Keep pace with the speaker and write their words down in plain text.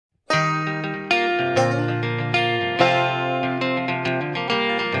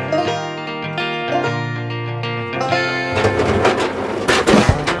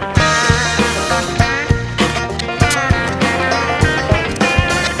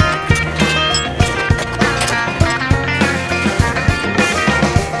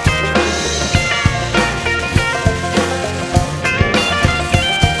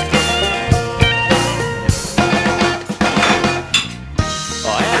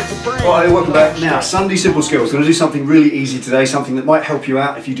Right, welcome back. Now, Sunday Simple Skills. Going to do something really easy today, something that might help you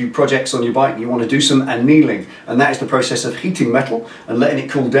out if you do projects on your bike and you want to do some annealing. And that is the process of heating metal and letting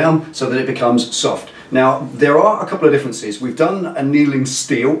it cool down so that it becomes soft. Now, there are a couple of differences. We've done annealing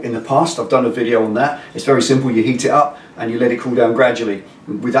steel in the past. I've done a video on that. It's very simple. You heat it up and you let it cool down gradually.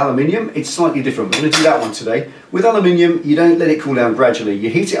 With aluminium, it's slightly different. We're going to do that one today. With aluminium, you don't let it cool down gradually. You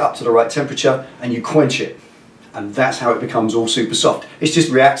heat it up to the right temperature and you quench it. And that's how it becomes all super soft. It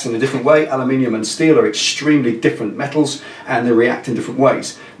just reacts in a different way. Aluminium and steel are extremely different metals and they react in different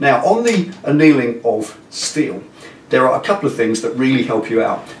ways. Now, on the annealing of steel, there are a couple of things that really help you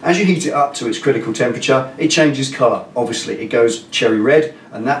out. As you heat it up to its critical temperature, it changes colour. Obviously, it goes cherry red,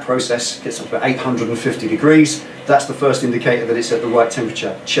 and that process gets up to 850 degrees. That's the first indicator that it's at the right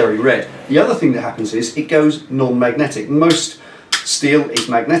temperature, cherry red. The other thing that happens is it goes non-magnetic. Most steel is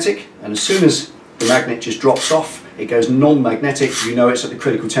magnetic, and as soon as the magnet just drops off, it goes non-magnetic, you know it's at the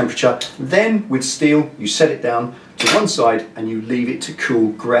critical temperature. Then with steel, you set it down to one side and you leave it to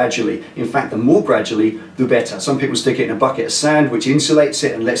cool gradually. In fact, the more gradually, the better. Some people stick it in a bucket of sand, which insulates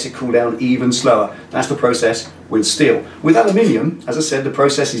it and lets it cool down even slower. That's the process with steel. With aluminium, as I said, the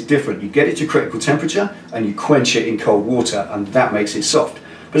process is different. You get it to critical temperature and you quench it in cold water, and that makes it soft.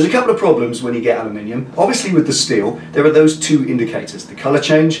 There's a couple of problems when you get aluminium. Obviously with the steel, there are those two indicators, the colour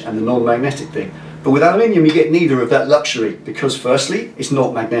change and the non-magnetic thing. But with aluminium you get neither of that luxury, because firstly, it's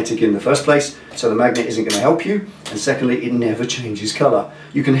not magnetic in the first place, so the magnet isn't going to help you, and secondly, it never changes colour.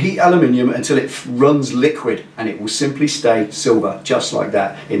 You can heat aluminium until it runs liquid and it will simply stay silver, just like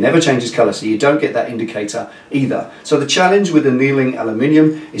that. It never changes colour, so you don't get that indicator either. So the challenge with annealing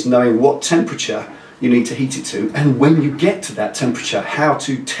aluminium is knowing what temperature you need to heat it to, and when you get to that temperature, how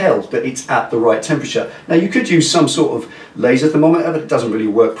to tell that it's at the right temperature. Now, you could use some sort of laser thermometer, but it doesn't really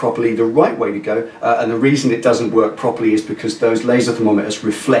work properly. The right way to go, and the reason it doesn't work properly is because those laser thermometers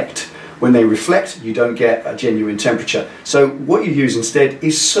reflect. When they reflect, you don't get a genuine temperature. So what you use instead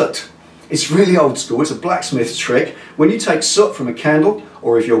is soot. It's really old school, it's a blacksmith's trick. When you take soot from a candle,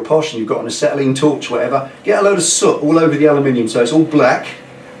 or if you're posh and you've got an acetylene torch, whatever, get a load of soot all over the aluminium so it's all black,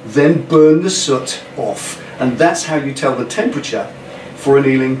 then burn the soot off, and that's how you tell the temperature for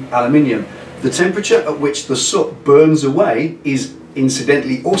annealing aluminium. The temperature at which the soot burns away is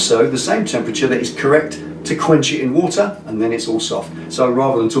incidentally also the same temperature that is correct to quench it in water, and then it's all soft. So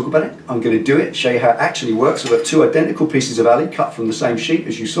rather than talk about it, I'm going to do it, show you how it actually works. I've got two identical pieces of alloy cut from the same sheet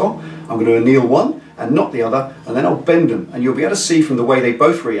as you saw. I'm going to anneal one and not the other, and then I'll bend them, and you'll be able to see from the way they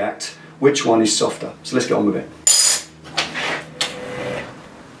both react which one is softer. So let's get on with it.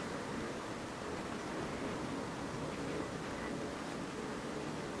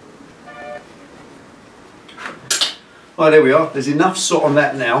 Right, there we are. There's enough soot on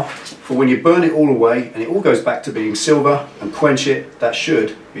that now for when you burn it all away and it all goes back to being silver and quench it, that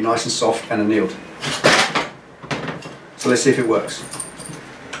should be nice and soft and annealed. So let's see if it works.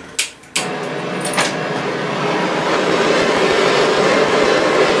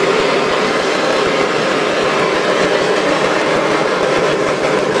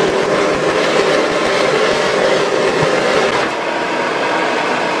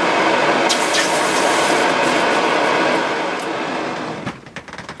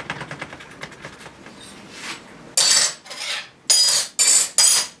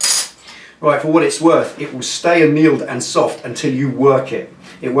 Right, for what it's worth, it will stay annealed and soft until you work it.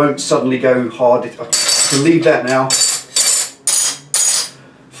 It won't suddenly go hard. I can leave that now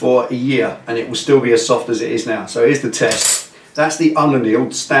for a year and it will still be as soft as it is now. So here's the test. That's the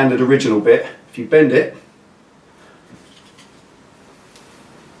unannealed standard original bit. If you bend it,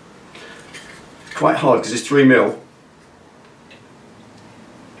 it's quite hard because it's 3mm.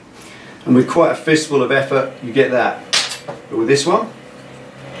 And with quite a fistful of effort, you get that. But with this one,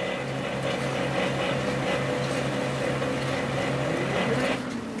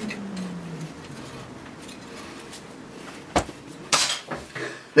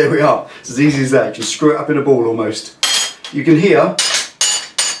 there we are. It's as easy as that. Just screw it up in a ball almost. You can hear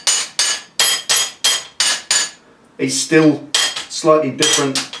it's still slightly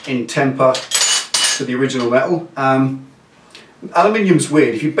different in temper to the original metal. Aluminium's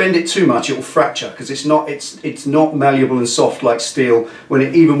weird. If you bend it too much, it will fracture because it's not malleable and soft like steel.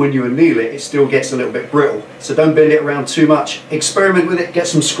 Even when you anneal it, it still gets a little bit brittle. So don't bend it around too much. Experiment with it. Get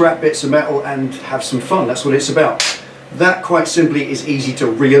some scrap bits of metal and have some fun. That's what it's about. That quite simply is easy to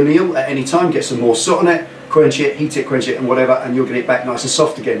re-anneal at any time. Get some more soot on it quench it, heat it, quench it, and whatever, and you'll get it back nice and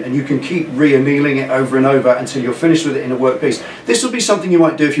soft again. And you can keep re-annealing it over and over until you're finished with it in a workpiece. This will be something you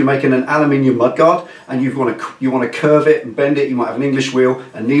might do if you're making an aluminium mudguard and you want to curve it and bend it. You might have an English wheel.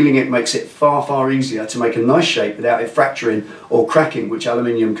 Annealing it makes it far easier to make a nice shape without it fracturing or cracking, which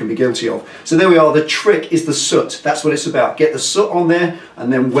aluminium can be guilty of. So there we are. The trick is the soot. That's what it's about. Get the soot on there,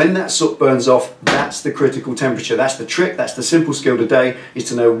 and then when that soot burns off, that's the critical temperature. That's the trick. That's the simple skill today, is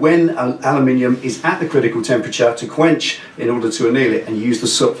to know when aluminium is at the critical temperature to quench in order to anneal it, and use the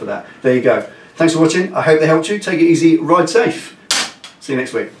soot for that. There you go. Thanks for watching. I hope they helped you. Take it easy, ride safe. See you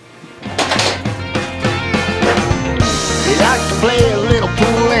next week. He likes to play a little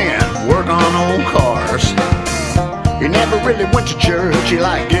pool and work on old cars. He never really went to church. He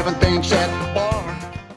liked giving things at the bar.